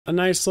A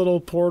nice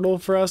little portal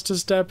for us to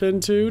step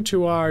into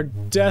to our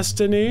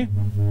destiny.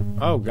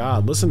 Oh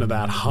god, listen to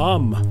that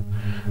hum.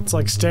 It's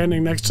like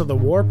standing next to the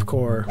warp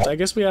core. I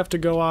guess we have to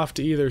go off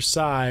to either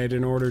side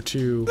in order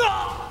to...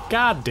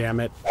 God damn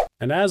it.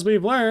 And as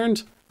we've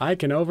learned, I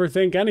can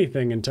overthink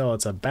anything until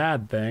it's a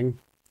bad thing.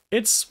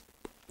 It's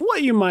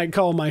what you might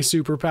call my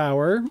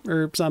superpower,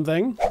 or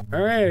something.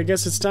 Alright, I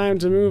guess it's time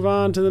to move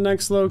on to the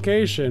next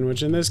location,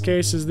 which in this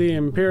case is the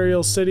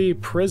Imperial City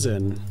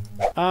Prison.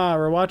 Ah,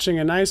 we're watching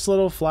a nice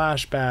little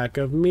flashback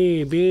of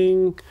me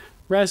being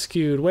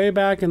rescued way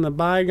back in the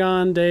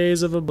bygone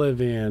days of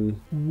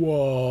Oblivion.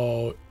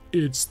 Whoa,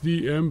 it's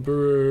the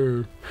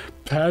Emperor,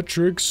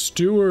 Patrick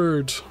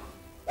Stewart.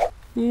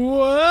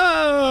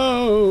 Whoa!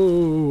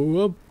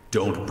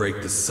 Don't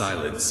break the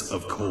silence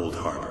of Cold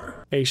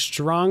Harbor. A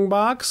strong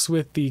box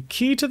with the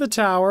key to the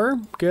tower,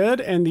 good,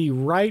 and the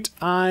right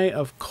eye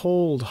of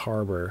Cold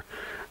Harbor.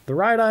 The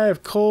right eye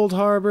of Cold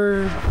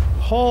Harbor,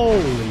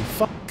 holy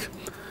fuck.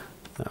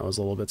 That was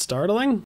a little bit startling.